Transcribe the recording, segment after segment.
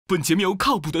本节目由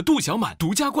靠谱的杜小满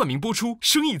独家冠名播出，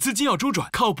生意资金要周转，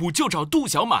靠谱就找杜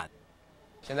小满。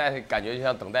现在感觉就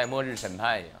像等待末日审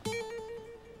判一样。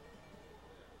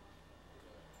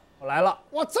我来了，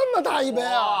哇，这么大一杯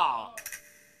啊！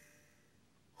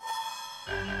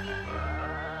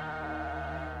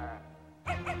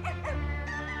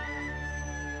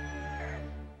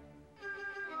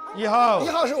 1號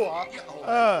，1號是我。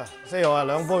4號係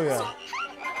梁波陽。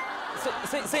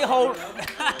四號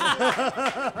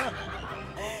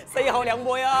4號兩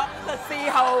杯啊，4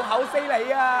號好犀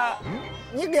利啊！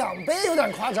你2杯有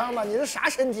點誇張吧？你是啥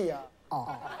身體啊？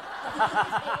哦。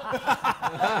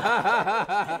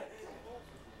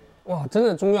哇，真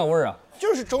的中藥味啊！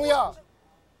就是中藥。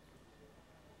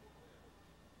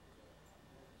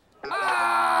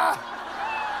啊！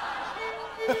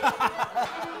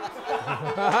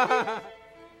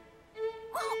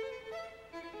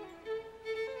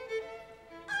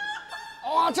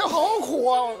哇，这好苦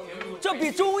啊！这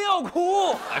比中药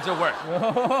苦啊，这味儿。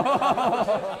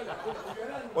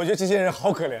我觉得这些人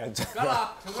好可怜，真的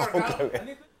好可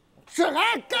怜。这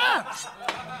还干？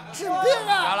治病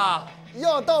啊！干了。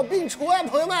药到病除啊，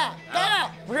朋友们，干！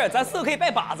不是，咱4个可以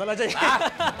拜把子了，这个。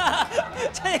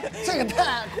这个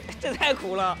这太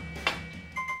苦了。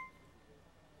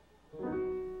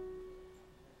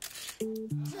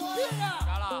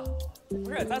 干了！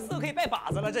不是，咱4个可以拜把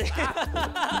子了，这个。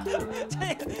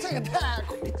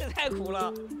这太苦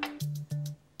了。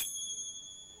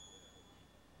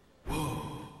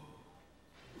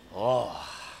哦，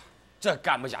这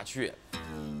干不下去。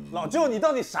老舅，你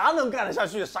到底啥能干得下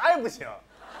去？啥也不行。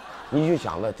你就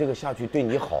想了，这个下去对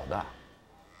你好的。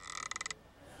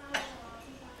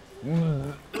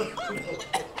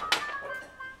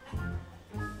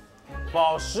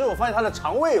宝石，我发现他的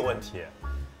肠胃有问题。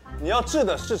 你要治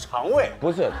的是肠胃，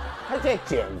不是他在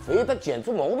减肥，他减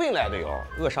出毛病来的哟，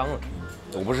饿伤了，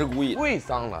我不是故意，胃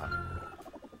伤了。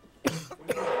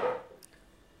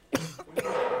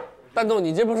蛋豆，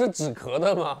你这不是止咳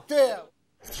的吗？对，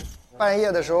半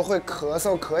夜的时候会咳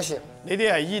嗽咳醒。呢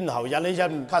啲係咽喉引起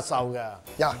人咳嗽嘅。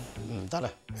呀，得啦。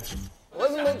我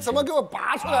怎么给我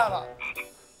拔出来了？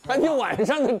把你晚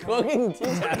上的咳给你提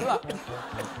前了，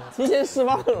提前释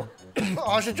放了。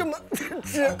 哦，是这么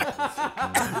治。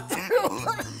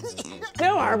今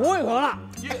天晚上不会咳了，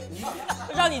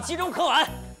让你集中咳完，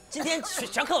今天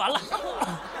全咳完了。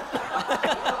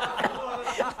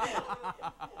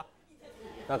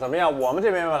那怎么样？我们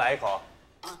这边要来一口。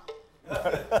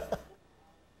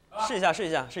试一下，试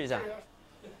一下，试一下。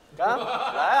干，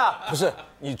来啊！不是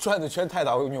你转的圈太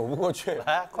大，我扭不过去。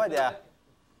来，快点。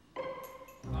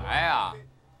来呀！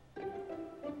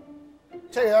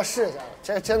 这个要试一下，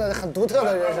这真的很独特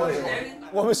的人生体验。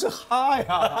我们是哈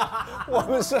呀，我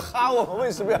们是哈，我们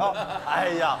为什么要？哎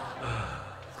呀，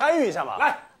参与一下嘛！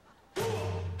来，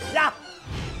呀，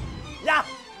呀，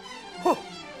呼，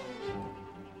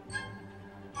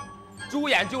猪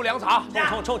眼就凉茶，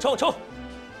冲！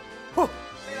呼，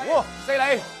我谁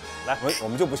来？来，我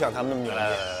们就不像他们那么牛。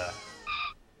来，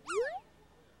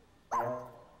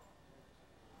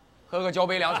喝个交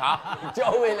杯凉茶，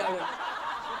交杯凉茶。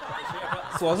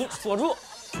 锁住！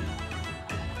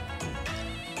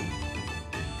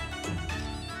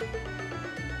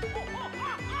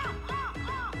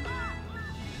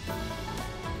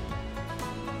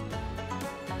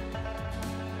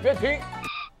别停！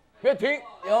别停！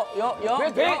有！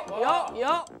别停！有！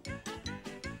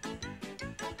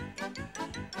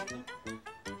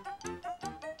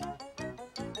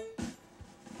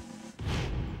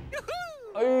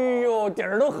哎呦，底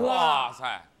儿都喝了！哇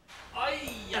塞！哎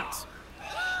呀！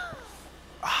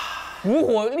 无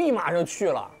火立马就去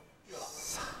了，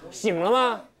醒了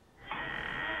吗？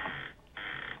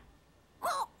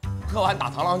喝完打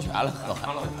螳螂拳了，喝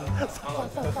完了。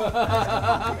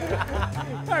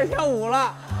开始跳舞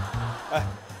了，哎，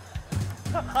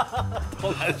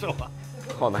好难受啊，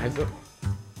好难受，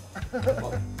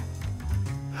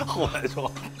好难受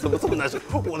啊！怎么这么难受？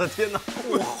我的天哪，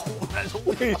我好难受，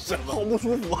为什么？好不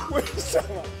舒服啊！为什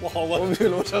么？我们去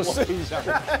楼上睡一下。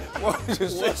我去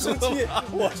睡。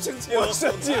我生气，我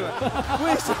生气了。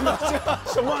为什么这样？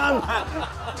什么安排？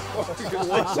我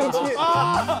生气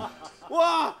啊！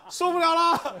哇，受不了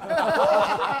了！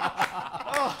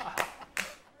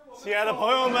亲爱的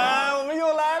朋友们，我们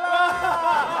又来了！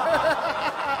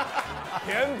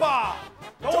甜吧，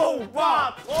逗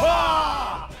吧，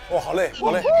哇！哦，好累，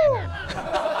好累。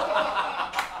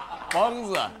疯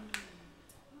子，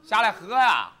下来喝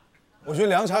呀！我觉得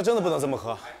凉茶真的不能这么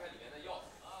喝。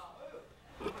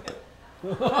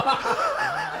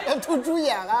要吐猪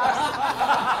眼了。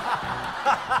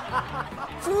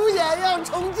猪眼要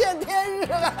重见天日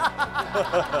了。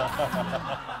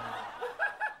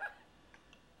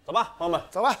走吧，朋友们，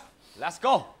走吧 ，Let's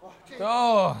go，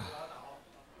 走。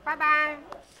拜拜。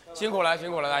辛苦了，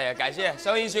辛苦了，大爷，感谢，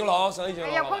生意兴隆，生意兴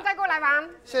隆。有空再过来玩。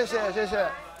谢谢谢谢。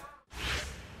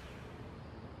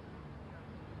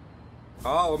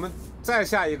好，我们再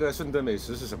下一个顺德美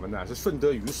食是什么呢？是顺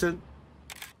德鱼生。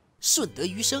顺德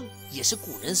鱼生也是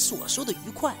古人所说的愉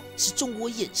快，是中国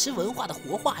饮食文化的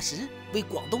活化石，为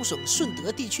广东省顺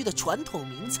德地区的传统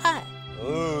名菜。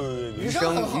鱼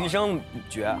生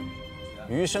绝，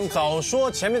鱼生早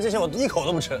说前面这些我一口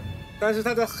都不吃。但是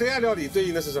它的黑暗料理对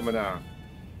应的是什么呢？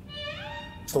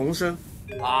重生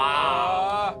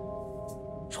啊，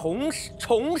重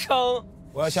生。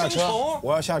我要下车，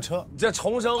我要下车。你这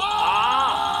重生哇，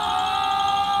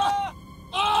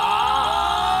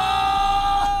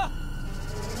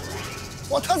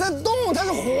它在动，它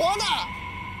是活的，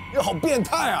这好变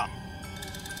态啊！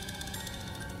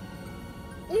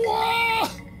哇，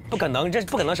不可能，这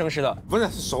不可能生吃的，不是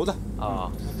熟的啊。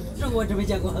这我真没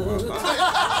见过。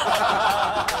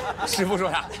师傅说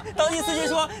啥？当地司机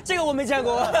说这个我没见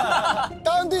过。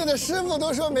当地的师傅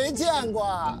都说没见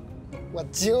过，我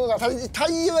惊了。它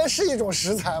以为是一种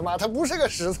食材吗？它不是个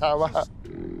食材吗？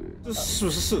是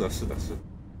的。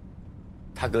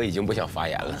他哥已经不想发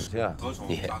言了。这样，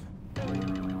你。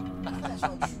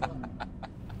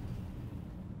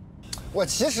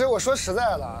其实我说实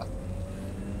在的，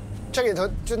这里头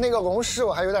就那个龙狮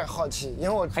我还有点好奇，因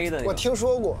为我听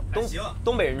说过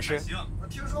东北人吃，我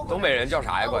听说过东北人叫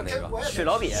啥呀？管那个水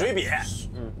老鳖。水鳖，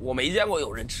我没见过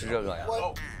有人吃这个呀。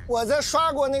我在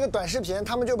刷过那个短视频，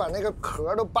他们就把那个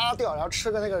壳都扒掉，然后吃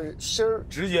个那个芯儿，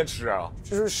直接吃啊？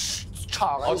就是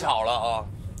炒了。好炒了啊！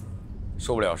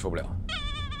受不了。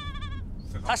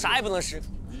他啥也不能吃。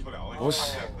不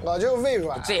是，老舅胃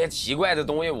软。这些奇怪的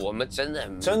东西，我们真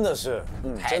的是，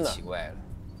太奇怪了。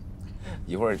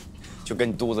一会儿就跟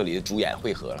你肚子里的猪眼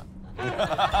汇合了。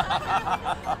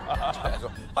说，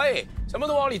嘿，什么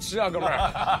都往里吃啊，哥们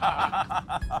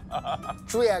儿。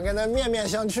猪眼跟他面面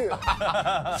相觑。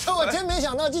这我真没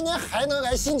想到今天还能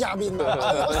来新嘉宾呢，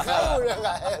还有人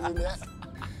来呀！今天，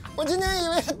我今天以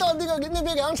为到那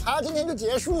杯凉茶今天就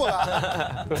结束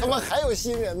了，他妈还有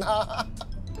新人呢。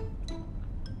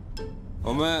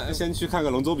我们先去看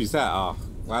个龙舟比赛啊，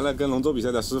完了跟龙舟比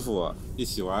赛的师傅一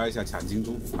起玩一下抢金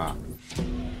猪啊。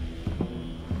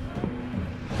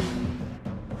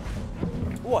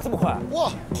哇，这么快！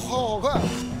哇，好快！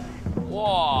哇，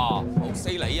好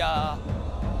犀利啊！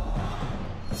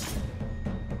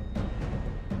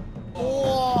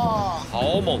哇，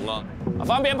好猛啊！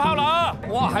放鞭炮了啊！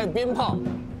哇，还有鞭炮！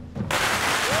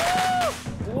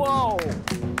哇哦，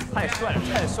太帅了！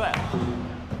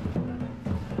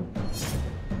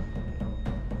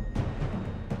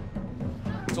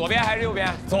左边还是右边？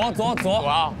左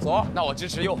啊，左。那我支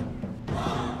持右。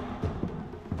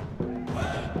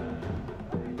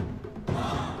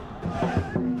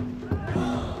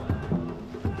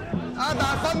阿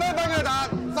達分開俾佢達，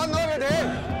分開佢點，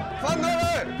分開佢。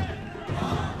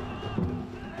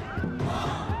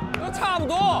都差不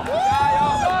多。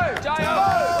加油！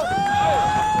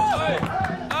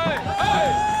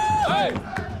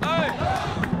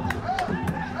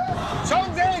衝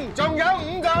線仲有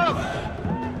5個，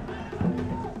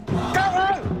加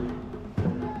油！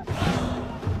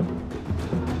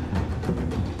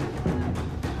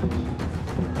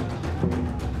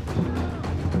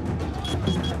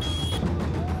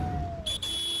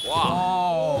哇，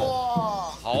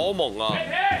好猛啊！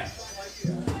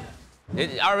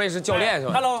二位是教练是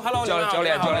吧 ？Hello， 教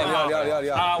练，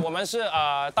你好。我们是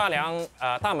大梁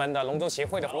大门的龙舟协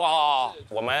会的。哇，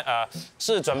我们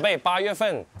是准备8月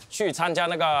份去参加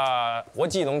那个国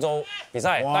际龙舟比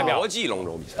赛，国际龙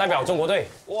舟比赛，代表中国队。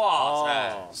哇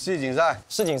塞，世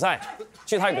錦賽，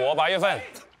去泰國8月份。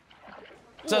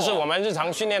这是我们日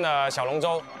常训练的小龙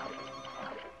舟。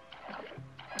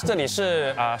这里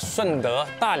是顺德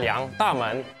大梁大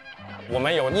门，我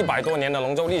们有100多年的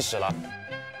龙舟历史了。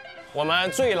我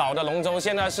们最老的龙舟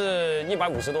现在是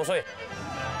150多岁，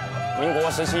民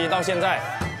国时期到现在。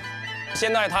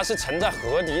现在它是沉在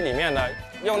河底里面的，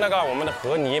用那个我们的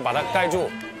河泥把它盖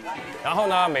住。然后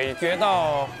呢，每月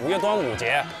到5月端午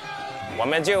节，我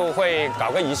们就会搞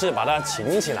个仪式把它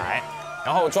擎起来，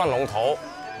然后转龙头，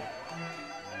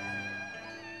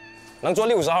能坐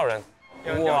60号人。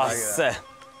哇塞！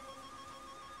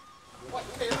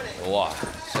哇，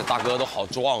这大哥都好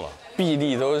壮啊，臂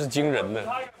力都是惊人的。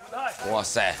哇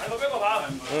塞，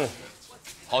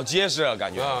好结实啊，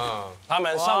感觉。他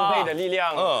们上背的力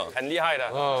量，很厉害的。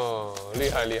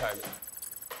厲害的。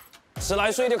 10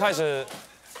来歲就開始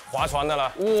划船的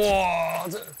了。哇，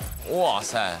哇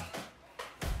塞！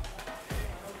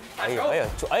哎呀哎呀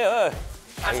哎呀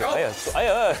哎呀哎呀哎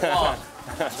呀！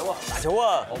哇，打球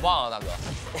啊！好棒啊，大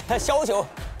哥！削球。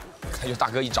感觉大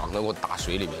哥一掌能给我打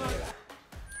水里面。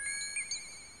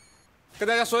跟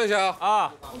大家说一下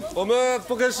啊，我们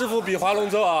不跟师傅比划龙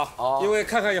舟啊，因为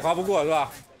看看也划不过，是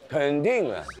吧？肯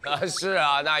定啊！啊，是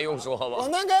啊，那用说吗？我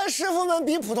们跟师傅们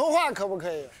比普通话可不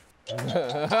可以？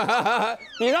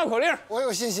比绕口令，我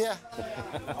有信心。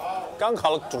刚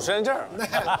考了主持人证。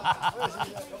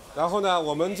然后呢，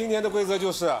我们今天的规则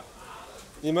就是，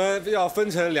你们要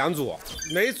分成2组，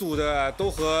每组的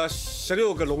都和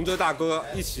16个龙舟大哥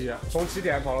一起从起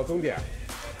点跑到终点，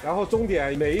然后终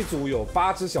点每一组有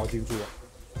8只小金猪，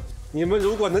你们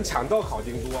如果能抢到烤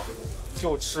金猪，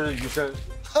就吃鱼生。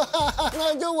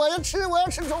那就我要吃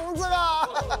虫子了。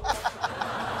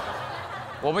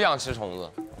我不想吃虫子。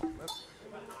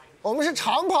我们是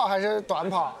长跑还是短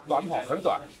跑？短跑，很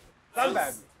短，300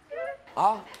米。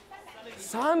啊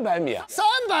，300米啊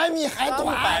？300米还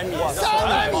短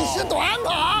？300米是短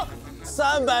跑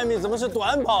？300米怎么是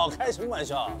短跑？开什么玩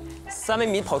笑？300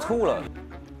米跑吐了。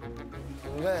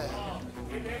对，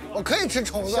我可以吃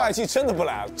虫子。下一期真的不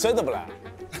来，真的不来。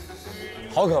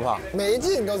好可怕！每一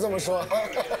季你都这么说，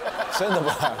真的不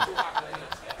来。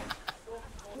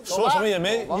说什么也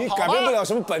没，你改变不了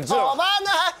什么本质了。好吧，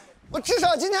那还我至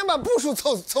少今天把步数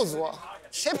凑足，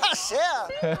谁怕谁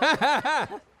啊？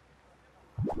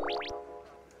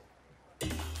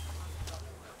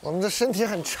我们这身体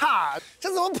很差，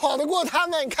这怎么跑得过他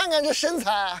们？你看看这身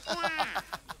材。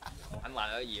满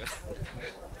而已。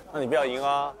那你不要赢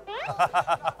啊！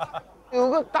有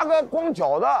个大哥光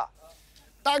脚的，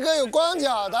大哥有光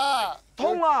脚的，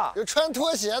痛啊！有穿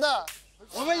拖鞋的。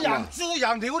我们养猪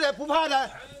养牛的不怕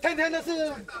的，天天都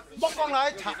是摸光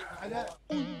来踩的。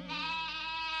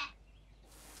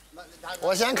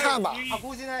我先看吧，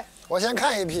我先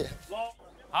看一批。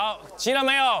好，齐了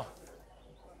没有？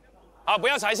好，不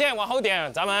要踩线，往后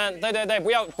点，咱们对，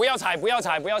不要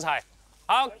踩。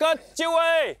好，各就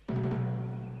位。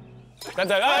等，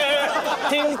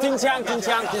听枪。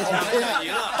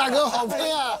大哥好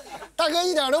拼啊！大哥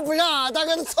一点都不让啊！大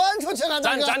哥都窜出去了。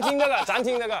咱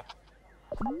听这个。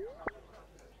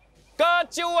各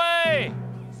就位。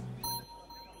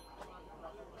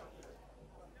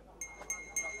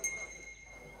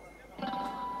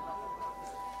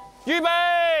预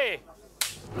备。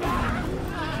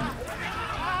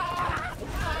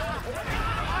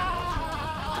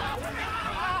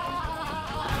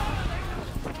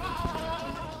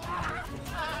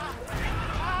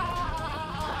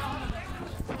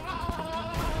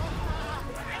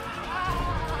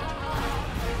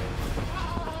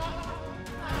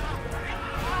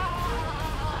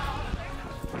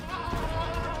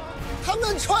他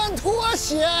们穿拖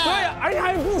鞋，对，而且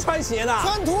还不穿鞋的，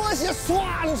穿拖鞋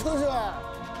唰的出去。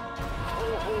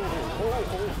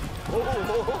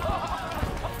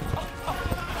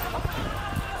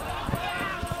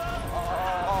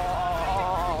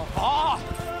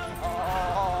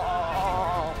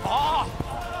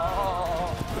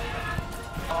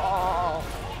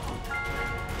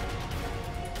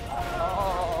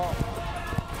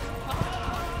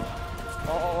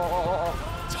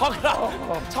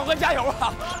超哥加油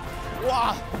啊！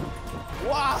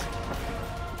哇！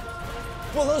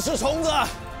不能吃虫子，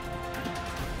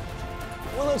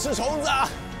不能吃虫子。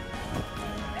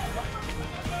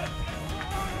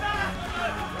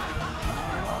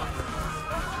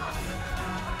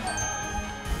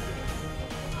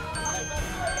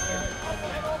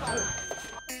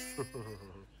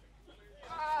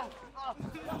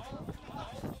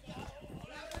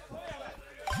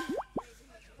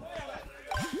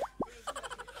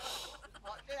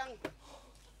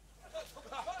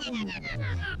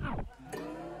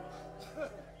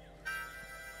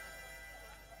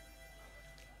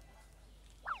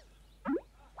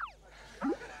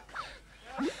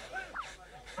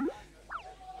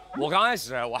我刚开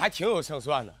始我还挺有胜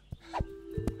算的，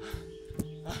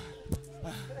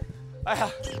哎呀，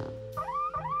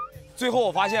最后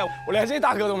我发现我连这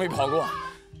大哥都没跑过。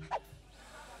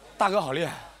大哥好厉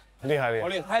害，厉害！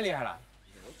太厉害了，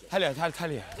太厉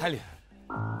害！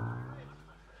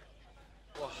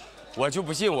我就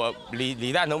不信我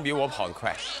李诞能比我跑得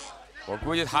快，我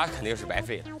估计他肯定是白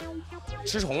费了。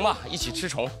吃虫嘛，一起吃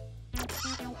虫。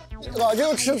老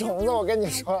舅吃虫子，我跟你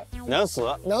说，能死。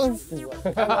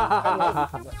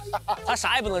他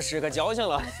啥也不能吃，可矫情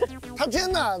了。他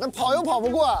真的，他跑又跑不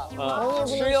过，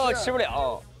吃又吃不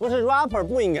了。不是 rapper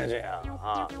不应该这样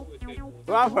啊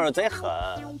 ，rapper 贼狠。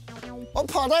我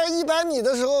跑到100米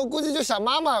的时候，估计就想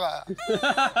妈妈了。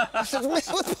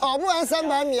我跑不完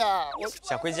300米啊！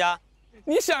想回家。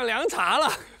你赏凉茶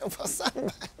了，我跑300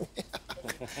米，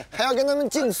还要跟他们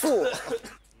竞速，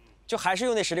就还是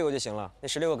用那16个就行了。那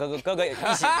16个哥哥一起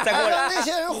再过来，那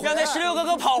些人让那16个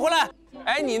哥哥跑回来。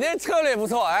哎，你那策略不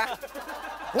错，哎，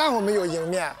那我们有赢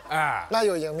面，哎，那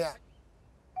有赢面。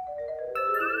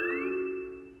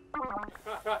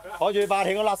我住8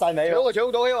天我甩晒尾。有個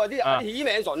搶到嘅喎，啲起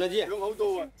名順啊知。搶好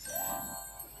多啊！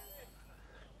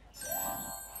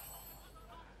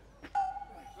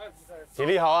体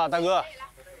力好啊，大哥。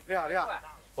你好，你好。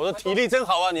我说体力真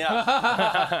好啊，你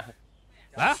啊。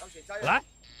来，来。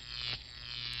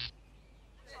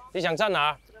你想站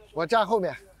哪？我站后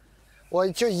面，我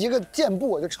就一个箭步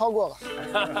我就超过了。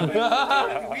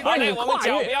好，那我们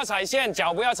脚不要踩线，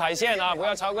脚不要踩线啊，不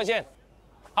要超过线。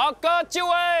好，哥就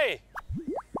位，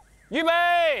预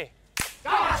备。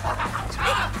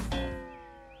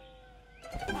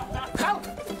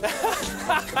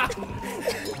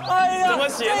哎呀，怎么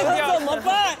写这可怎么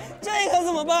办？这可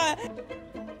怎么办？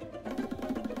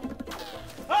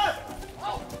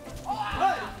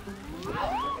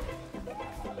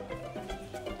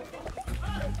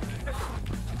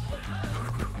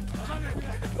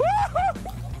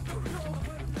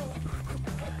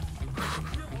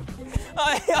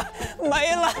哎呀，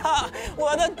没了，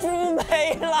我的猪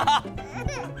没了！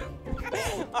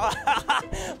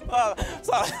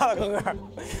算了，哥哥，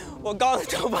我刚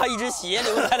就把一只鞋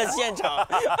留在了现场，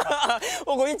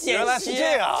我回去捡鞋。原来是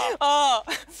这样啊！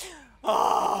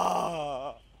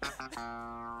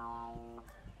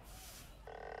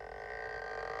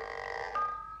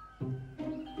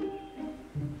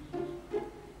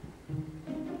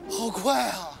好快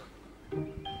啊！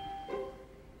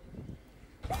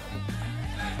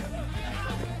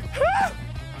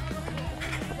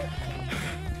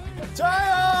加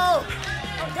油！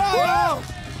加油！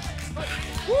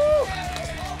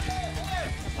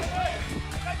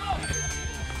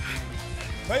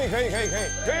可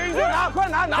以，就拿，快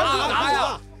拿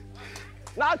呀！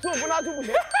拿住不拿住不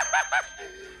行。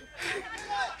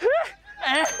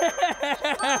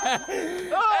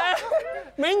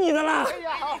没你的了。哎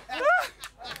呀，好。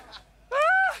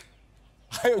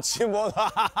还有骑摩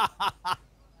托。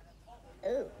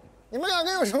你们两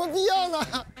个有什么必要呢？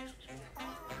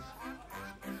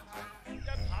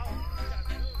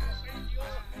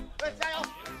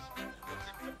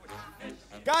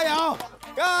加油！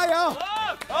加油！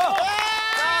好，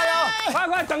加油！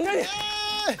快等着你！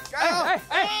加油！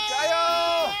加油！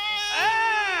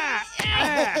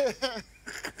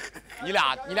你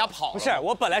俩跑不是，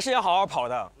我本来是要好好跑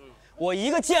的，我一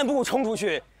个箭步冲出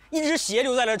去，一只鞋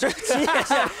留在了这起点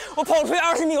线，我跑出去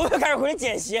20米，我就开始回来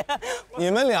捡鞋。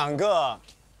你们两个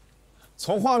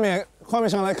从画面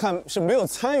上来看是没有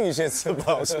参与这次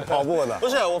跑步的。不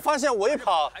是，我发现我一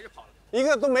跑，一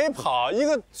个都没跑，一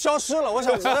个消失了。我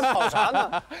想知道跑啥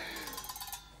呢？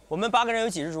我们8个人有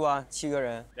几只猪啊？7个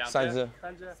人，3只。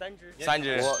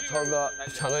我超哥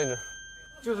抢了一只。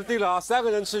就是定了啊，3个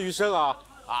人吃鱼生啊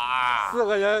，4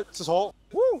个人吃虫。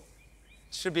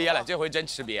吃瘪了，这回真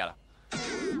吃瘪了。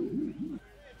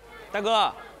大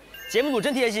哥，节目组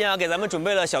真贴心啊，给咱们准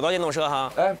备了小刀电动车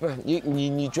哈。哎，不是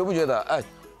你觉不觉得哎，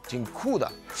挺酷的？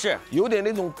是，有点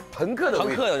那种朋克的味道。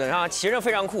朋克的，然后骑着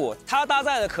非常酷。它搭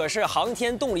载的可是航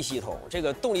天动力系统，这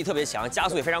个动力特别强，加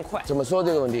速也非常快。怎么说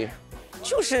这个问题？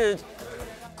就是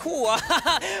酷啊！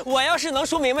我要是能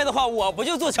说明白的话，我不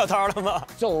就做小刀了吗？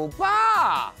走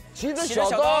吧，骑着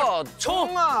小刀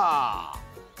冲啊！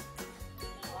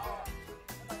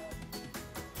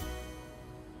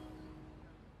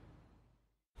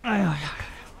哎呀，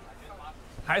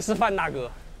还是范大哥，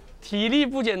体力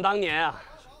不减当年啊！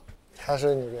还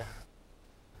是你厉害，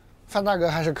范大哥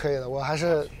还是可以的，我还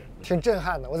是挺震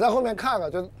撼的。我在后面看了，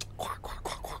就咵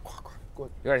过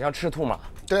去，有点像赤兔马。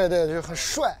对，就很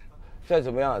帅。再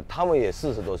怎么样，他们也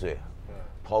40多岁，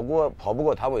跑不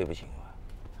过他们也不行。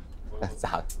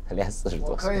咋连40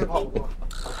多岁？可以跑步。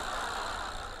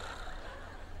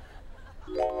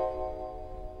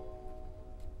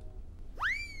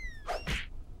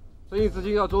生意资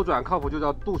金要周转，靠谱就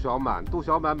叫杜小满，杜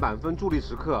小满满分助力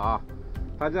时刻啊，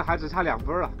反正还只差2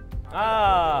分了。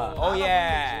啊，哦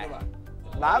耶！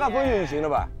拿个分就行了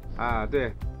吧？啊，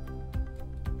对。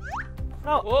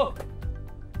那我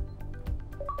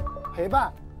陪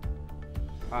伴。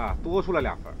啊，多出了2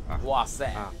分啊！哇塞！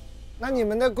啊，那你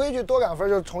们的规矩多2分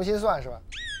就重新算是吧？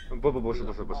不是。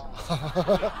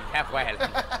太坏了，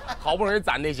好不容易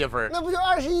攒那些分。那不就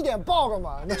21点报了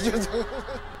吗？那就。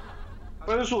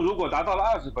分数如果达到了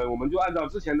20分，我们就按照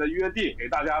之前的约定给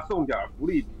大家送点福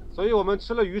利。所以我们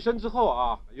吃了鱼生之后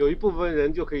啊，有一部分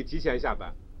人就可以提前下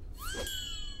班，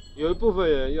有一部分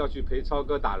人要去陪超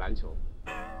哥打篮球。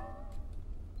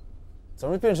怎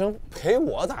么变成陪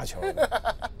我打球？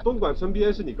东莞村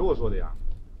边是你跟我说的呀？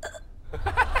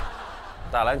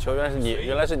打篮球原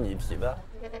来是你提的。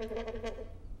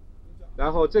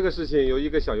然后这个事情由一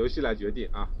个小游戏来决定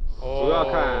啊，主要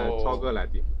看超哥来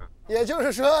定啊。也就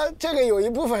是说，这个有一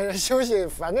部分人休息，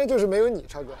反正就是没有你，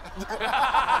超哥。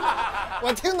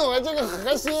我听懂了这个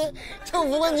核心，就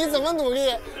不管你怎么努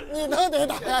力，你都得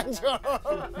打篮球。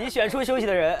你选出休息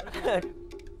的人。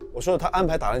我说他安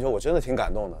排打篮球，我真的挺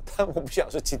感动的，但我不想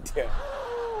是今天。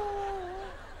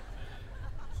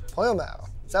朋友们，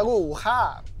在录五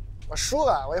哈，我输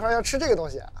了，我一会儿要吃这个东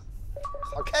西，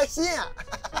好开心啊！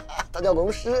它叫龙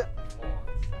狮，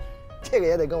这个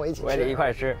也得跟我一起吃，我也得一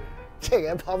块吃，这个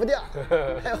也跑不掉。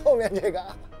还有后面这个，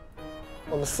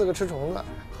我们4个吃虫子，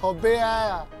好悲哀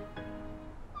啊！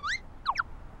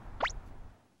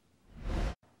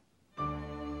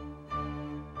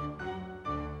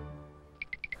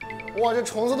哇，这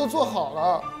虫子都做好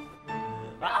了，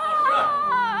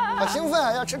好兴奋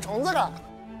啊！要吃虫子了。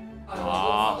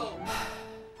啊！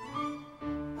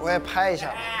我也拍一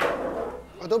下，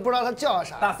我都不知道它叫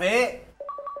啥。大肥，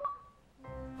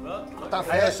大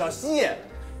肥，还有小西，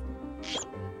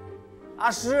阿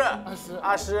诗，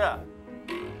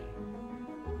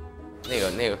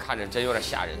那个看着真有点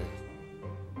吓人。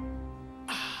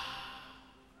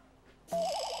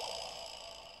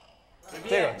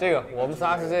这个，我们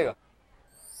仨是这个。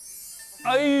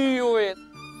哎呦喂，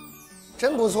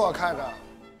真不错，看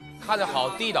着好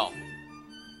地道。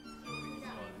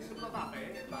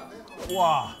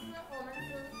哇，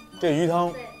这鱼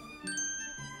汤，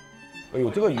哎呦，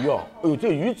这个鱼哦，哎呦，这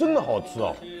鱼真的好吃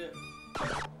哦，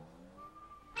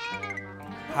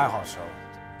太好吃了，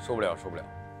受不了。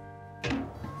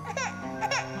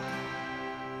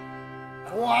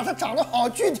哇，它长得好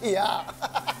具体啊！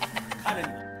看着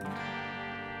你。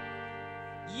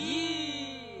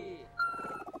咦，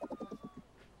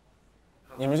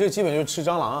你们这基本就是吃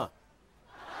蟑螂啊！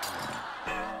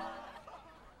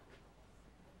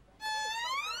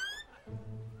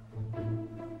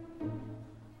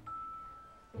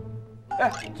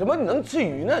哎，怎么能吃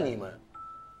鱼呢？你们？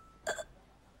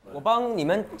我帮你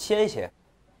们切一切。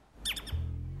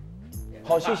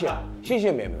好，谢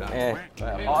谢妹妹。哎，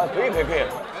好，可以，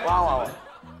哇。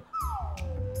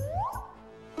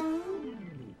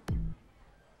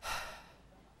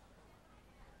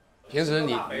平时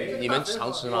你们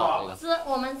常吃吗？吃，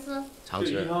我们吃。常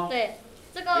吃。对，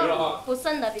这个补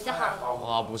肾的比较好。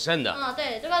哇，补肾的。嗯，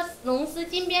对，这个龙狮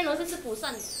金边龙狮是补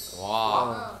肾的。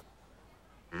哇。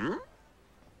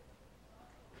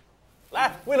来，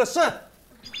为了肾，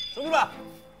兄弟们，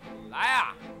来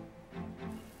呀！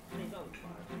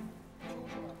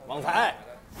旺财！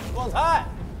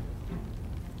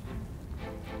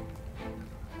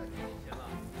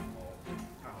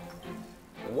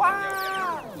哇！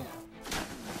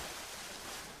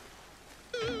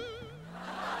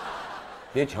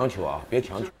别强求啊，别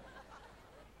强求。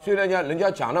虽然人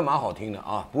家讲的蛮好听的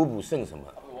啊，补肾什么。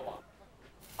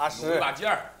阿诗，把劲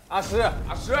儿。阿诗，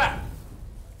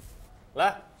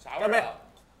来，干杯！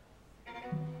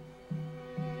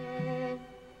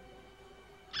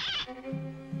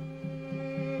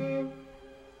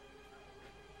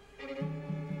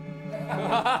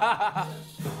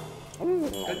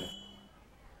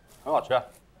很好吃。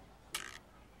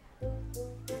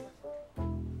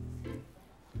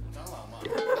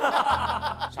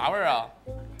啥味儿啊？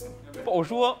不好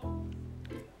说，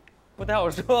不太好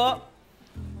说，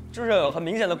就是很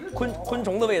明显的昆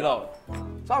虫的味道。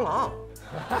蟑螂。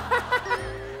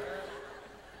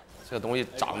这个东西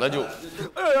长得就，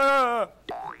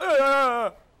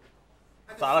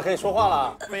咋了？可以说话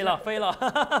了？飞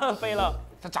了！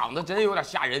它长得真有点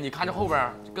吓人，你看这后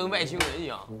边跟外星人一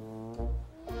样。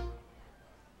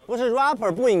不是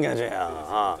rapper 不应该这样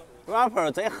啊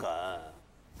 ，rapper 贼狠。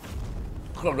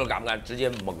赫哥敢不敢直接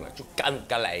蒙了？就干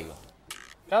来一个，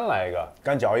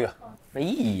干嚼一个，没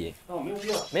意义，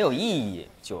没有意义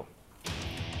就。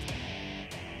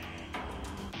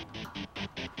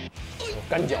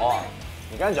干嚼啊！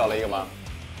你干嚼了一个吗？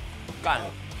干。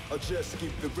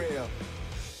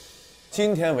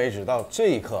今天为止到这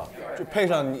一刻，就配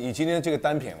上你今天这个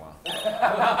单品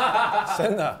了，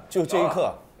真的就这一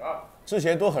刻，之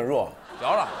前都很弱。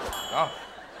嚼了。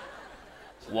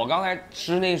我刚才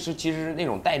吃那是其实是那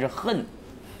种带着恨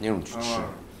那种去吃，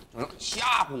就是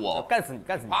吓唬我，干死你！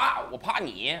我怕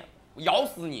你，我咬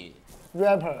死你。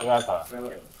rapper，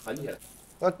狠起来。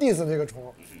我要 diss 这个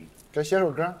虫，给写首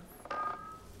歌。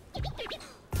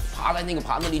趴在那个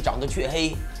盘子里长得黢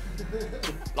黑，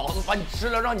老子把你吃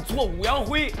了，让你做五羊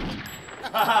灰。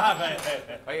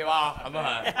可以吧？狠不狠？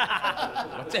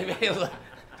我这辈子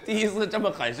第一次这么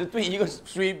狠是对一个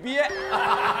水鳖，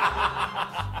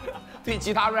对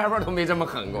其他 rapper 都没这么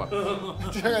狠过。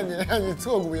这个你让你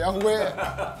挫骨扬灰，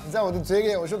你在我的嘴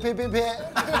里我说呸呸呸。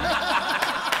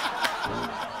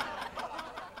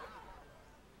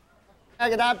来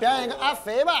给大家表演一个阿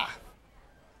肥吧。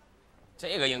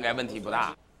这个应该问题不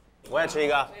大。我也吃一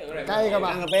个，干一个吧。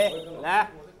干个杯，来，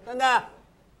蛋蛋。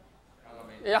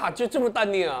哎呀，就这么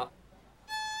淡定啊！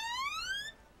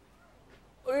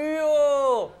哎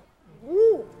呦，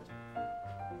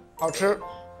好吃。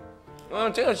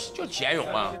这个就钱勇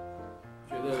啊。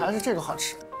还是这个好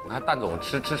吃。你看蛋总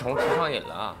吃虫吃上瘾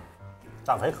了。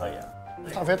大肥可以啊，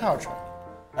大肥太好吃了。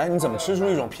哎，你怎么吃出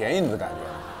一种便宜的感觉？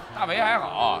大肥还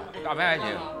好，大肥还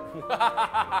行。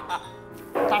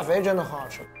大肥真的很好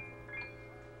吃。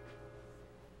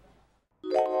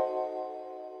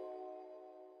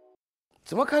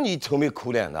怎么看你愁眉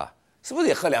苦脸的？是不是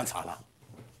也喝凉茶了？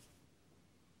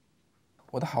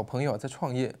我的好朋友在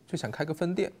创业，就想开个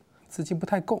分店，资金不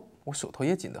太够，我手头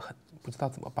也紧得很，不知道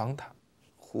怎么帮他。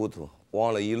糊涂，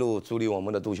忘了一路助力我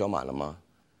们的杜小满了吗？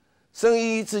生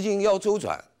意资金要周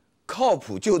转，靠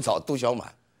谱就找杜小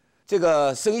满。这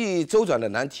个生意周转的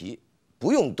难题，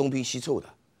不用东拼西凑的，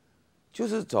就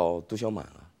是找杜小满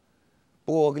啊。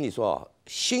不过我跟你说啊，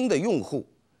新的用户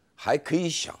还可以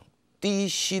享低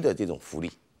息的这种福利，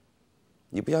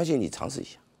你不相信你尝试一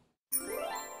下。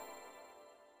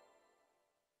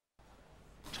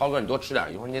超哥，你多吃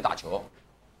点，一会儿你得打球。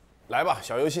来吧，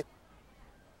小游戏。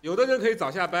有的人可以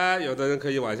早下班，有的人可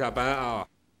以晚下班啊。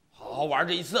好好玩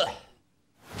这一次。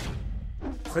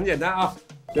很简单啊，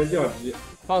先吊鸡，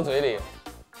放嘴里，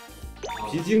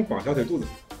皮筋绑小腿肚子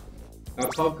上，然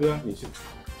后超哥你去，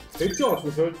谁叫出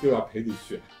声就要陪你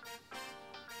去。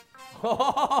这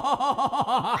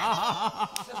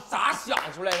咋想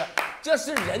出来的？这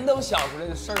是人能想出来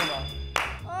的事儿吗？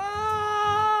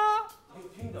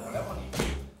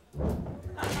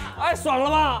哎，爽了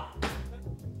吧？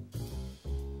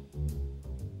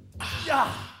呀，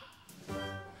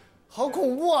好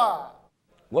恐怖啊！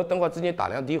我等会儿直接打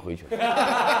2滴回去。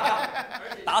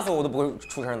打死我都不会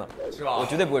出声的，是吧？我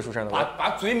绝对不会出声的。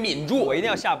把嘴抿住，我一定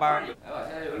要下班。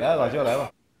来吧，就来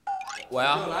吧。我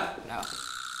呀，来吧。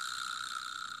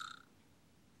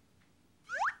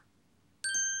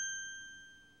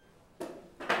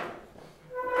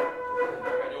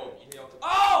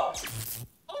哦！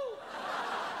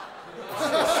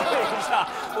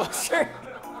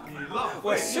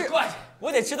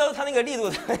我得知道他那个力度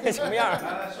什么样。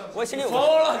我心里有个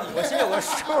我心里有个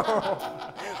数。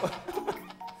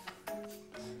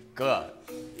哥，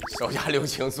手下留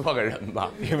情，做个人吧。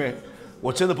因为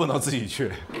我真的不能自己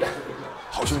去，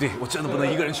好兄弟，我真的不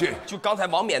能一个人去。就刚才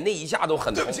王冕那一下都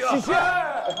很痛。对不起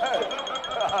啊，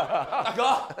大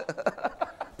哥，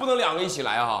不能2个一起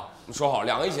来啊！你说好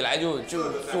，2个一起来就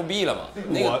作弊了嘛？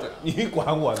那个你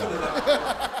管我呢？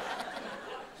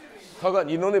涛哥，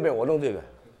你弄那边，我弄这边，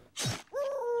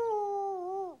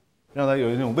让他有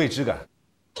那种未知感。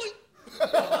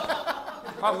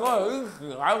大哥，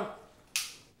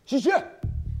谢谢。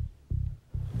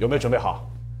有没有准备好？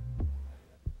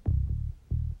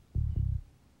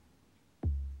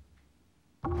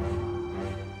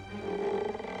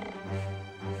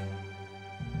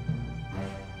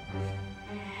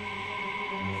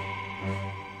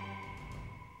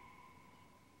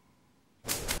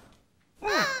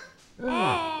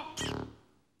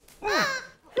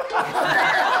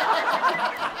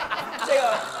这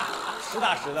个实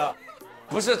打实的，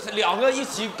不是2个一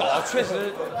起搞，确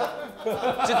实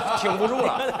这挺不住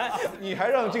了。你还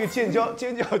让这个尖叫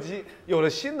鸡有了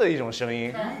新的一种声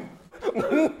音。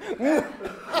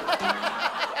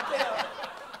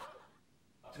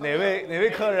哪位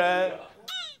客人？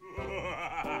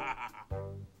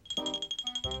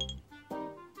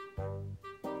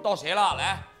到谁了？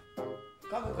来，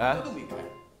来，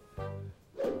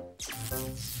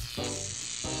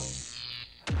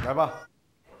来吧。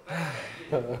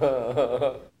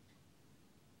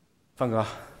范哥，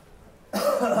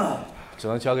只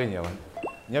能交给你了。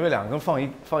你要不要2根放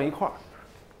一块儿？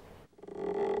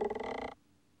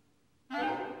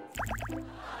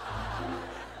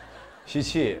吸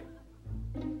气。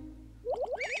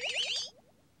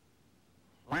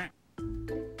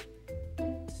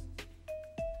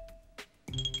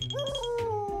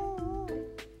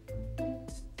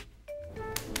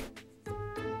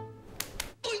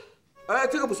哎，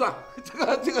这个不算，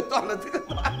这个断了，这个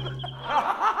断了。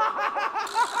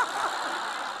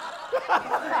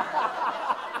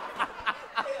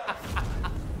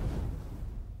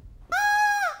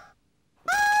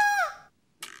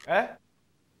哎，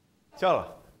叫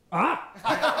了啊！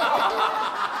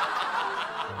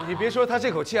你别说，他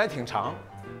这口气还挺长，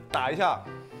打一下。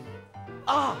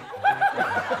啊！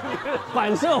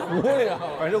反射弧，你知道吗？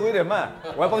反射弧有点慢，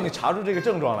我还帮你查出这个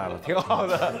症状来了，挺好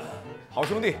的，好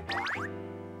兄弟。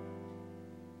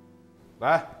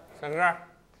来，陈哥，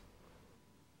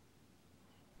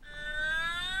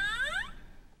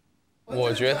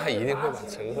我觉得他一定会把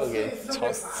陈赫给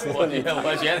吵死。我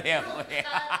觉得也会。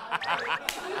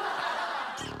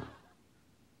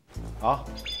好，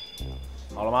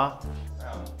好了吗？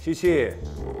吸气。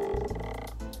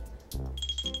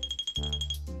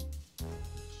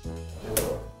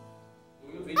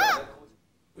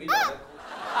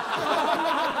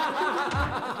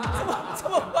这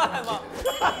么快吗？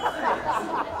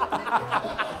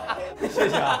谢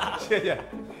谢啊，谢谢。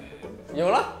有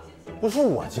了，不是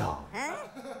我叫，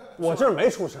我这儿没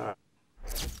出声。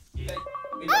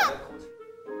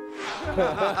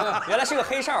原来是个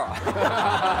黑哨啊！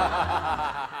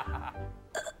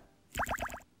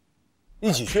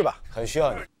一起去吧，很需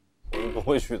要你。我们不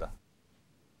会去的。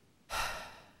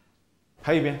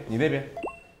还有一边，你那边。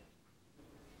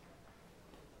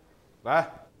来，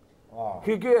哦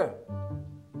 ，K K。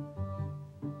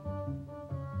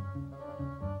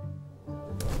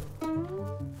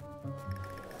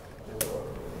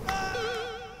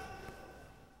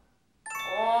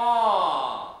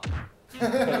哇！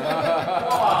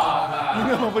你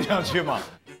那么不想去吗？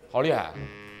好厉害，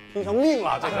拼上命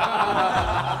了这个。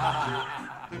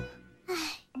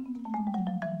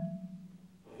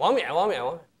王冕，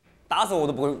打死我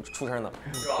都不会出声的，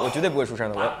我绝对不会出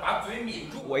声的。把嘴抿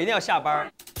住，我一定要下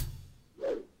班。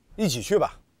一起去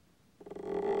吧。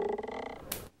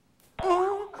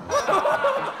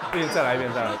再来一遍，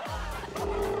再来。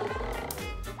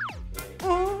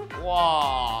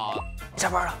哇！下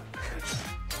班了。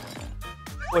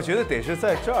我觉得得是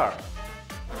在这儿。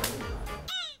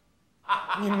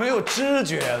你没有知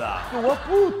觉的。我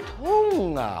不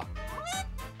痛啊！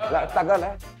来，大哥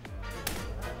来。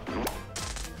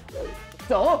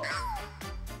走。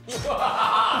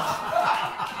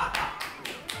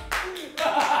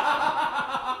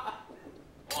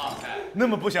那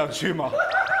么不想去吗？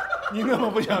你那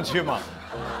么不想去吗？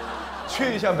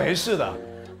去一下没事的。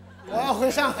我要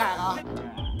回上海了。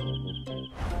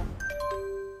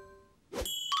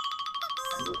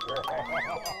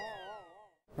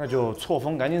那就错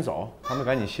峰赶紧走，他们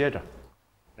赶紧歇着。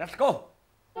Let's go。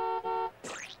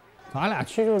咱俩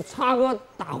去就是擦哥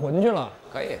打魂去了，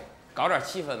可以搞点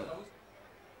气氛。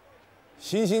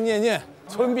心心念念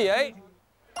村 BA。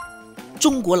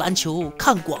中国篮球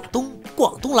看广东，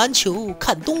广东篮球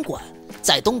看东莞，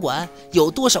在东莞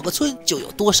有多少个村就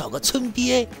有多少个村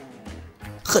BA。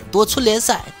很多村联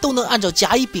赛都能按照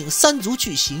甲乙丙三足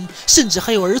举行，甚至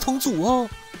还有儿童组哦。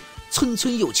村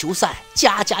村有球赛，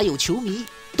家家有球迷。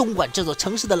东莞这座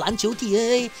城市的篮球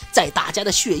DNA 在大家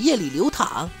的血液里流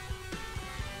淌。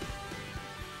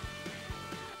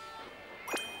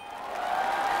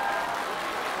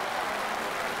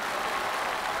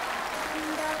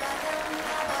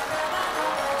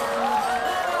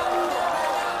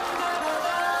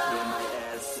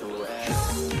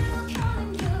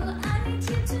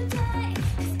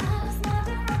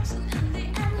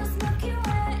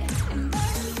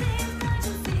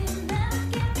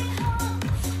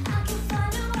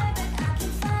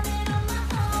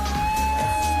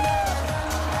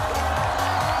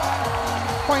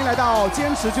欢迎来到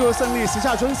坚持就是胜利时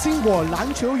下村新果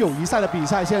篮球友谊赛的比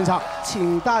赛现场，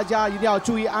请大家一定要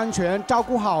注意安全，照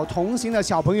顾好同行的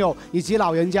小朋友以及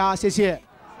老人家，谢谢。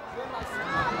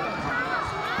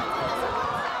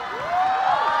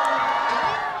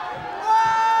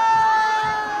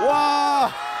哇！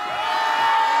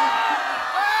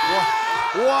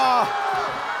哇！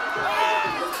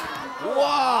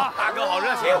哇！大哥好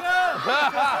热情。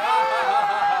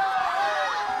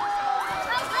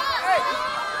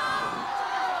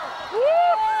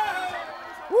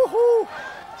呜呼，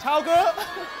超哥，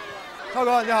超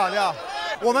哥你好，你好，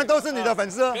我们都是你的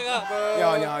粉丝。你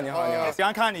好，你好，你好，你好，喜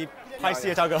欢看你拍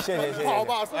戏，超哥，谢谢，谢谢。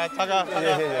哎，超哥，谢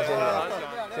谢，谢谢，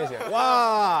谢谢。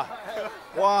哇，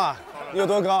哇，你有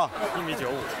多高？1.95米。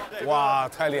哇，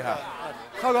太厉害！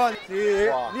超哥，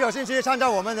你有兴趣参加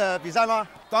我们的比赛吗？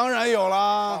当然有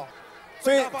啦，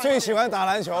最喜欢打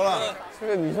篮球了。这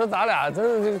个你说咱俩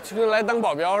真的就来当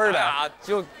保镖似的，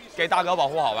就给大哥保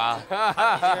护好吧。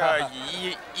这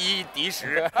以一敌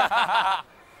十。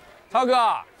超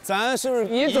哥，咱是不是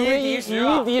你准备以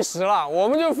一敌十了？我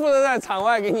们就负责在场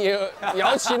外给你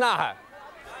摇旗呐喊。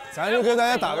咱就跟大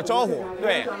家打个招呼。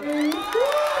对。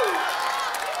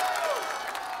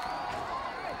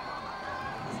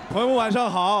朋友们晚上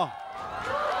好，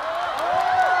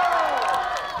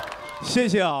谢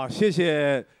谢啊，谢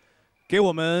谢给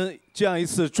我们这样一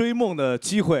次追梦的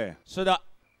机会。是的，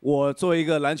我作为一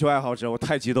个篮球爱好者，我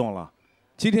太激动了。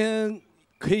今天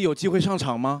可以有机会上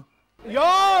场吗？有。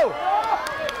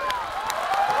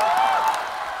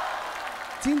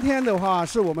今天的话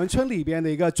是我们村里边的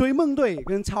一个追梦队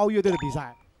跟超越队的比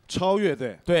赛。超越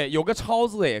队，对，有个超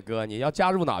字耶，哥，你要加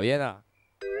入哪边啊？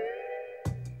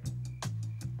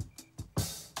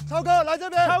超哥来这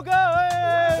边，超哥，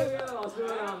哎，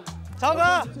超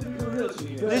哥，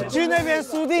你去那边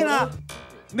输定了，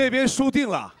那边输定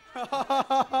了，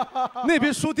那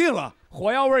边输定了，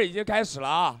火药味已经开始了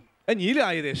啊！哎，你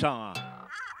俩也得上啊！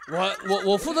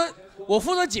我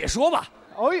负责解说吧。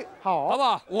哎，好，好不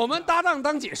好？我们搭档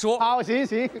当解说。好，行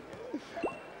行。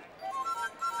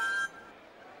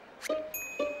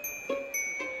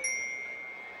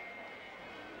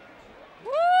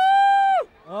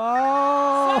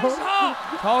哦，30号，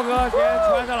超哥今天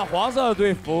穿上了黄色的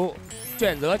队服，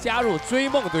选择加入追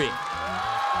梦队。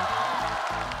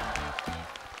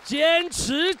坚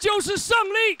持就是胜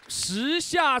利！石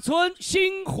下村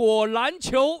星火篮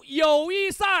球友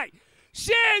谊赛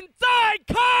现在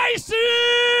开始。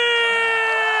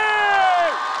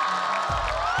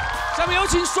下面有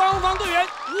请双方队员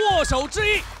握手致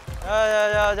意。加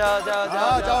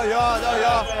油！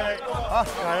好，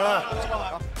加油！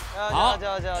好，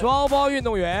双方运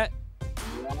动员，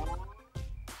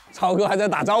超哥还在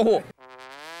打招呼。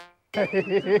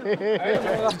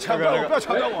抢不要我，不要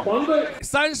抢到我！黄队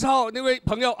30号那位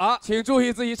朋友啊，请注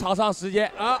意自己场上时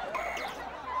间啊！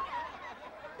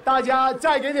大家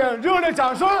再给点热烈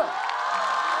掌声！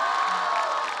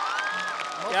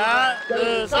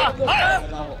 1、2、3，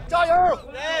加油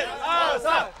！1、2、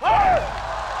3，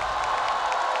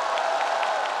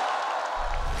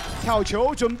跳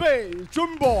球准备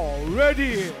 ，Jumbo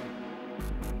ready。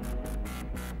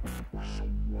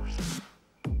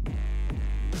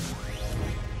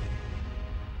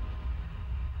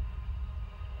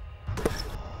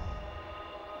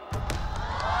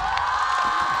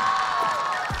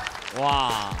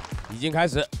哇，已经开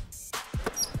始。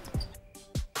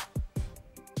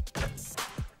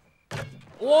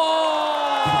哇！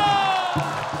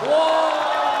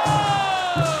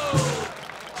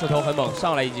势头很猛，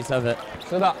上来一记3分。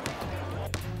是的。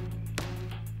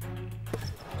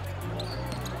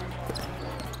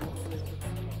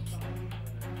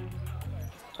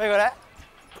飞过来。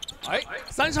哎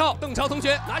，30号邓超同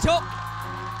学拿球，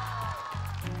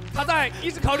他在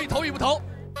一直考虑投与不投。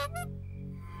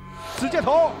 直接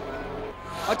投！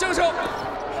啊，这个时候，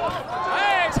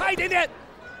哎，差一点点。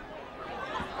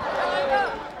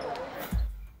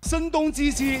声东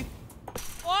击西，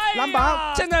篮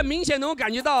板。现在明显能够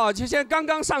感觉到啊，就现在刚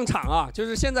刚上场啊，就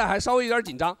是现在还稍微有点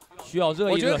紧张，需要热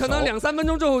一热手。我觉得可能2、3分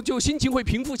钟之后就心情会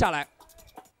平复下来。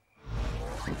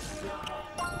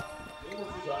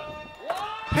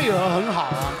配合很好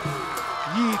啊，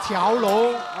一条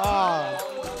龙啊。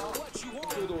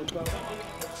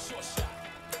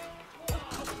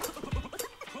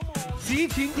 急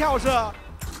停跳射，哇，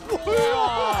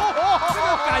这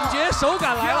个感觉手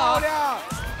感来了啊！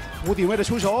无顶位的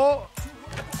出手，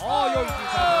哦，又一记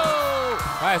3分，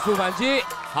快速反击，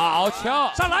好球，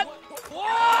上篮，哇！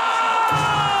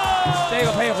这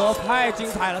个配合太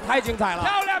精彩了，太精彩了，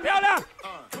漂亮漂亮！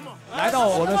来到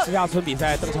我们石下村比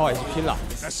赛，邓超也是拼了。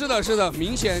是的，是的，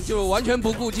明显就完全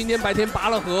不顾今天白天拔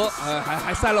了河，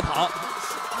还赛了跑。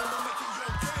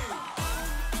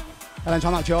 来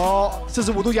传导球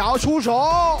，45度摇出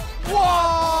手，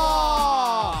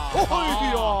哇！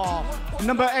哎呦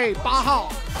 ，Number 8 8号，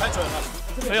太准了，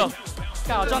没有，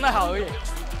刚好状态好而已。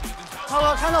超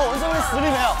哥，看到我们这位实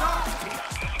力没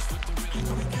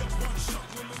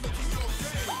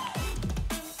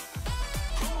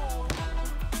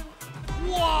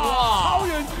有？哇！超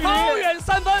远距离，超远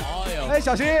3分！哎，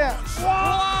小心！哇！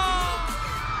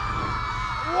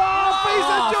飞身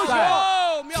救球！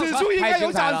 此处应该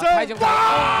有掌声！哇！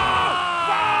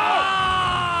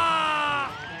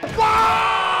哇！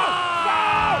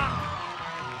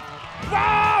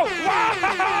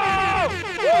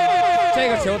这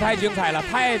个球太精彩了，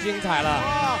太精彩了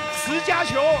！10加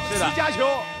球，是的，10加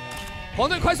球！黄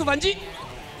队快速反击，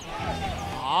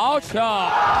好球，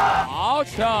好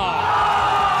球！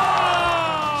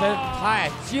真太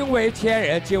惊为天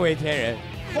人，惊为天人！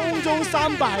空中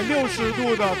360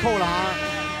度的扣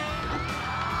篮。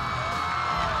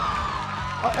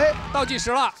 哎，倒计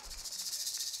时了，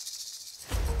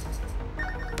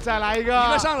再来一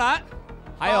个上篮，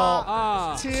还有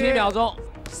啊7秒钟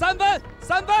，3分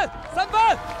，3分，3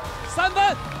分，3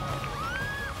分，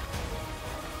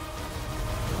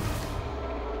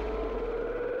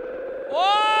哇，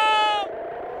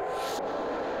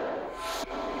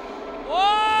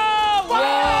哇，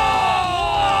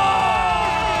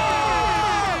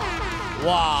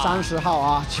 30号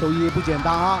啊，球衣不简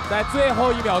单啊！在最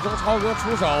后1秒钟，超哥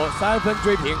出手3分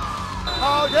追平。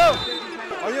好球，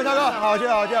好球，超哥，好球，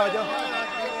好球，好球。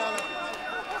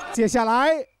接下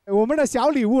来我们的小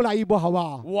礼物来一波，好不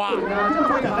好？哇！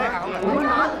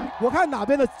我看哪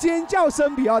边的尖叫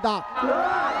声比较大。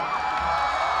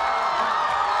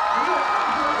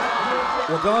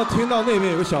我刚刚听到那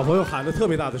边有个小朋友喊的特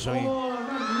别大的声音，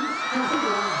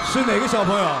是哪个小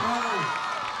朋友？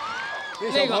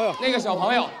那个小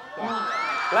朋友。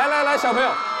来，小朋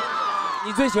友，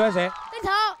你最喜欢谁？邓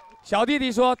超。小弟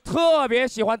弟说特别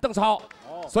喜欢邓超，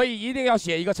所以一定要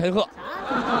写一个陈赫。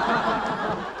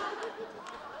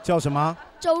叫什么？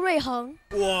周瑞恒。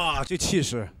哇，这气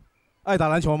势！爱打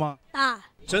篮球吗？打。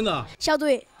真的？校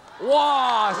队。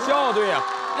哇，校队啊！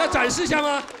要展示一下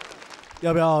吗？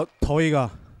要不要投一个？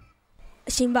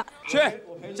行吧。去，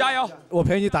加油！我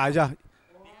陪你打一架，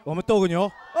我们斗个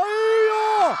牛。哎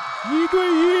呦，1对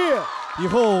1！以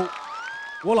后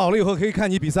我老了以后可以看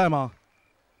你比赛吗？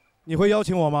你会邀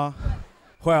请我吗？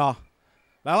会啊，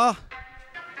来了，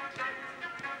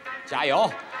加油！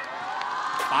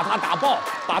把他打爆，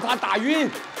把他打晕，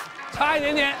差一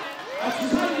点点，只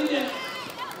差一点点。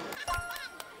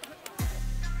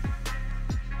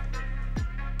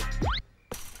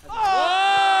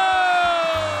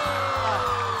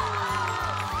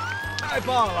太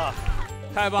棒了，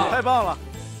太棒了，太棒了！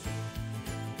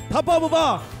他棒不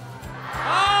棒？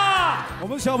啊！我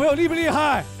们小朋友厉不厉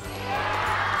害？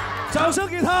掌声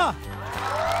给他！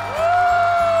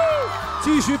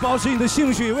继续保持你的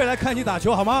兴趣，未来看你打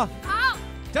球好吗？好，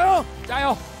加油，加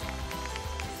油！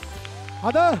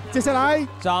好的，接下来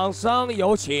掌声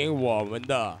有请我们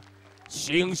的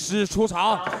星师出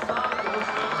场。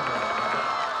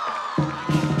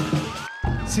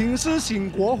醒狮醒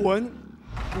国魂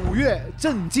，5月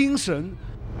振精神。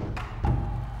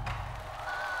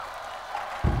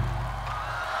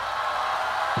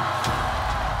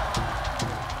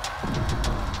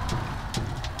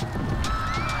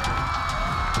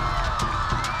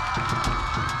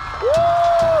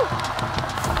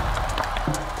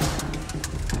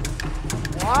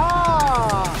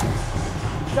哇！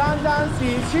沾沾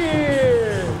喜气，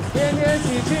天天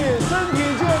喜气，身体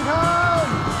健康，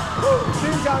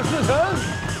心想事成。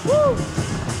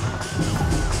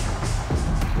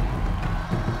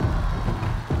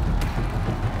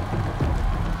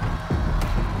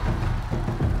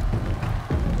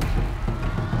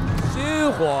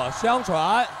薪火相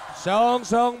传，生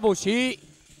生不息，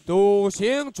笃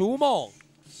行逐梦，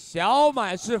小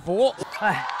满是福。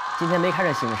哎，今天没看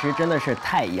着醒狮，真的是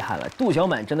太遗憾了。杜小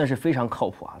满真的是非常靠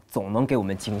谱啊，总能给我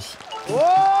们惊喜。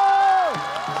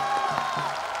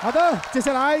好的，接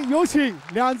下来有请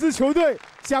2支球队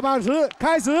下半时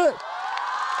开始。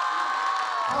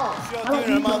需要盯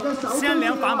人吗？先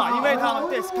量砝码，因为他们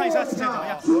对看一下时间怎么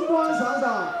样。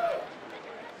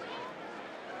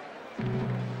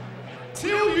超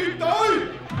越隊、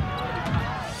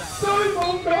追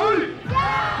夢隊。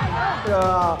这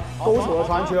个勾手的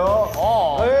传球，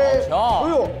哎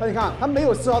呦，那你看他没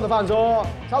有丝毫的放松，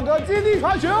超哥基地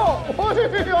传球，哎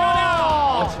呦，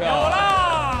有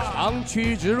了，长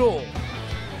驱直入，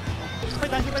被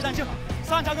单球，被单球，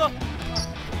上超哥，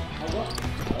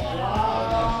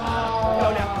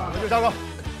漂亮，有超哥，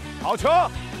好球，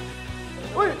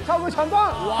喂，超哥抢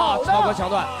断，哇，超哥抢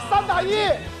断，3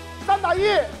打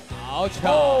1，好球，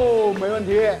哦，没问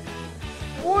题。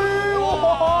哎呦，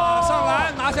上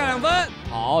篮拿下2分，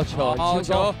好球，好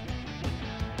球，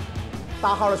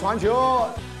大号的传球，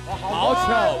好球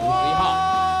，51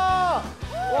号，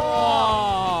哇，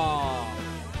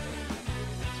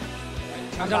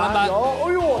抢下篮板，哎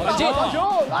呦，大号传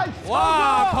球，来，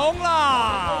哇，空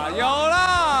了，有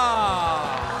了，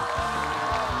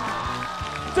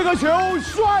这个球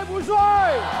帅不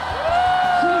帅？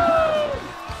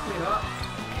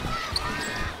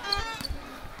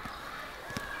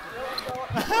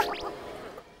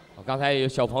刚才有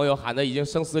小朋友喊的已经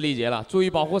声嘶力竭了，注意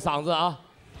保护嗓子啊！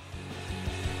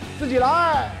自己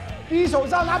来，一手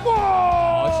上拿波，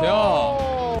好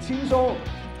球，轻松，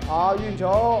好运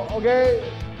球 ，OK，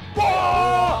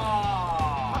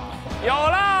 哇，有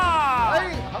啦，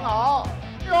哎，很好，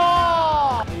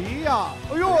呀，哎呀，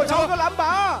哎呦，超个篮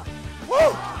板，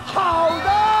好的，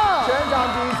全场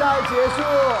比赛结束。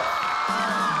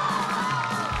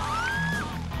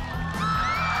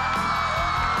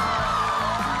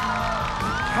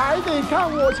还得看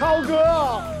我超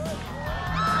哥，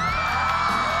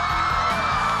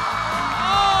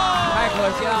太可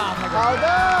惜了。好的，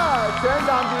全场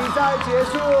比赛结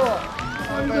束。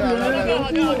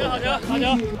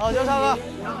好球，超哥！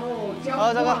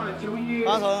好，超哥，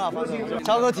防守很好，防守。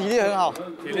超哥体力很好，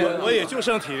我也就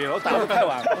剩体力了，我打得太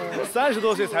晚了，30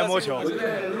多岁才摸球。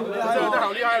这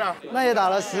好厉害了！那也打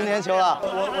了10年球了。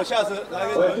我下次来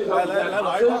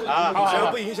玩一玩啊，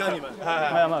球不影响你们。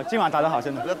没有，今晚打得好，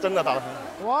真的，真的打得很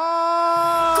好。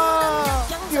哇！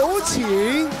有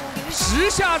请时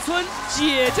下村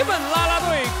姐姐们啦啦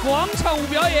队广场舞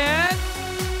表演。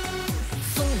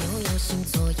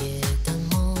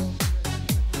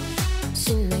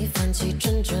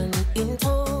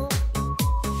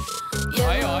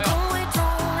 哎呦！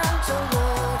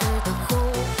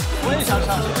我也想上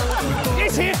去，一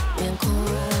起。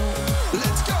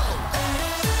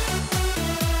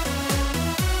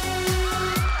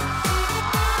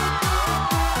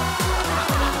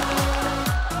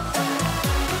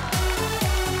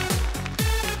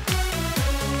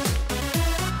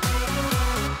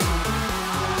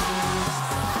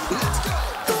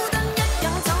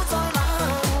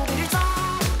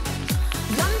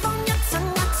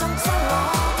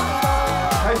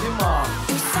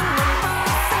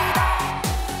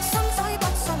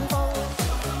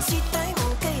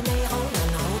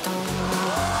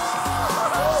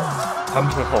他们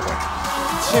会后悔，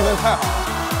气氛太好了。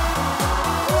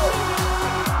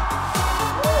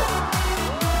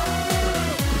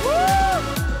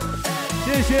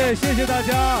谢谢大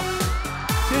家，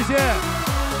谢谢。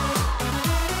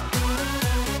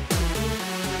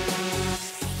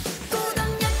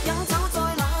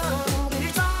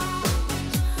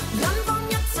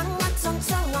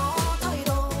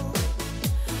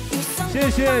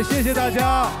谢谢大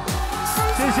家，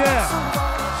谢谢。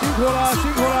 辛苦了，辛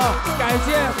苦了！感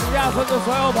谢时下村的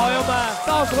所有朋友们，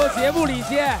到时候节目里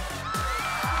见。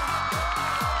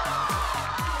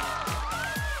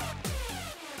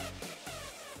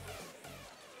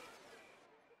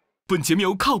本节目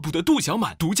由靠谱的杜小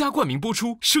满独家冠名播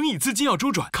出，生意资金要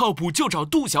周转，靠谱就找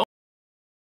杜小。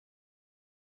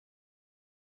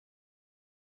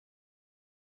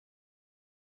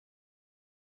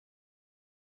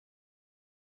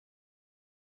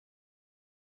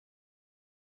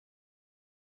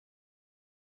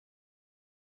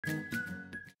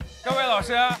各位老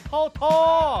师，好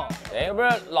痛！哎，不是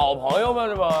老朋友们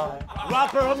是吧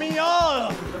 ？Rapper 民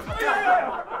谣，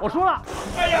我输了。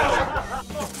哎呀！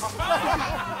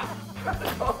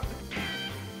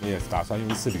你也是打算用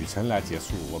一次旅程来结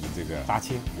束我们这个搭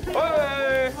亲？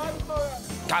哎，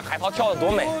看海涛跳得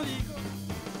多美！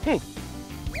哼，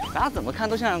大家怎么看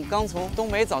都像刚从东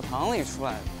北澡堂里出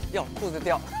来的，掉裤子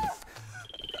掉。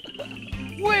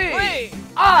为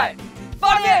爱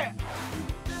发电。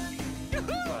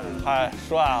 太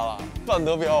帅了，范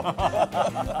德彪！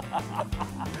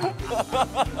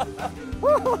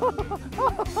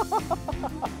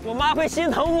我妈会心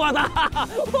疼我的。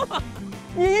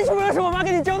你一出生时，我妈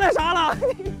给你交代啥了？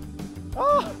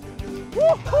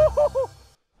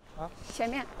前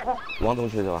面。王同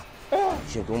学是吧？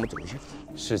先跟我们走一下。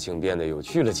事情变得有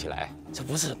趣了起来，这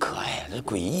不是可爱，这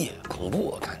诡异、恐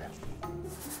怖，我看着。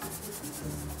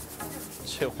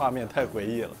这画面太诡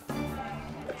异了。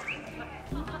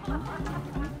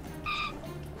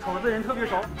 瞅着人特别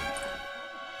熟。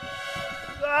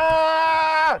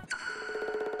啊！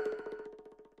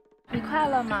你快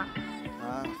乐吗？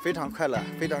啊，非常快乐，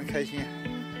非常开心。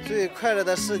最快乐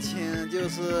的事情就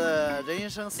是人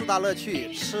生4大乐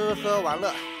趣：吃喝玩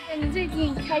乐。你最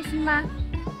近开心吗？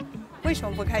为什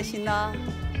么不开心呢？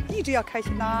一直要开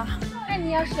心呐。那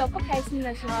你要是有不开心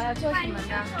的时候，要做什么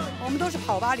呢？我们都是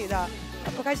跑吧里的。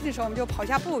 不开心的时候，我们就跑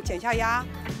下步、减下压，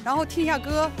然后听一下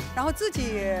歌，然后自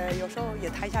己有时候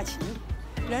也弹一下琴。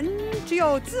人只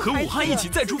有自和武汉一起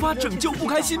再出发，拯救不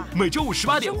开心。每周5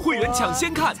 18点，会员抢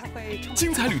先看。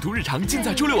精彩旅途日常尽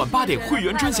在周6晚8点，会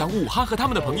员专享武哈和他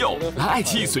们的朋友。来爱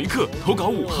奇艺随课投稿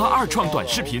武哈2创短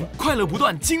视频，快乐不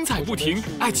断，精彩不停。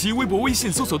爱奇艺微博、微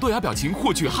信搜索豆芽表情，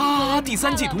获取哈哈哈第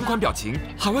3季同款表情。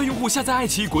海外用户下载爱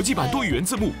奇艺国际版多语言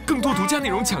字幕，更多独家内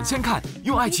容抢先看。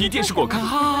用爱奇艺电视果看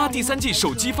哈哈哈第3季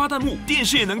手机发弹幕，电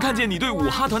视也能看见你对武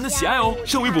哈团的喜爱哦。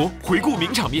上微博回顾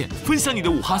名场面，分享你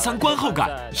的武哈3观后感。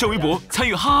上微博参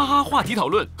与哈哈哈话题讨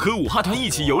论，和武哈团一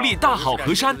起游历大好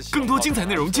河山。更多精彩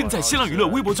内容尽在新浪娱乐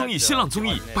微博综艺、新浪综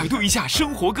艺，百度一下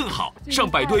生活更好。上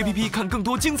百度 APP 看更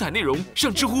多精彩内容，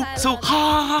上知乎搜哈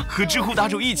哈哈，和知乎答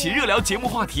主一起热聊节目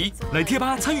话题。来贴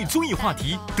吧参与综艺话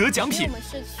题，得奖品。我们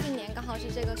是去年刚好好是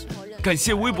这个时候认识。感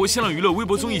谢微博新浪娱乐、微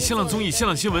博综艺、新浪综艺、新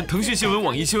浪新闻、腾讯新闻、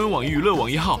网易新闻、网易娱乐、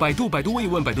网易号、百度问一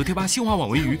问、百度贴吧、新华网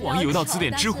文娱、网易有道词典、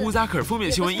知乎、Zaker、封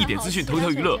面新闻、一点资讯、头条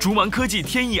娱乐、竹芒科技、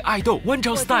天意、爱豆、One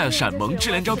Job Style、闪萌、智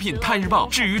联招聘、探日报。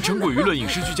至于成果娱乐影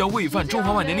视聚焦喂饭、中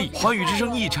华万年历、华语之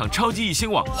声一场超级一星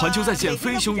网、环球在线、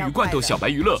飞熊鱼罐头、小白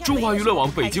娱乐、中华娱乐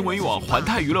网、北京文娱网、环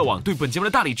太娱乐网对本节目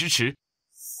的大力支持。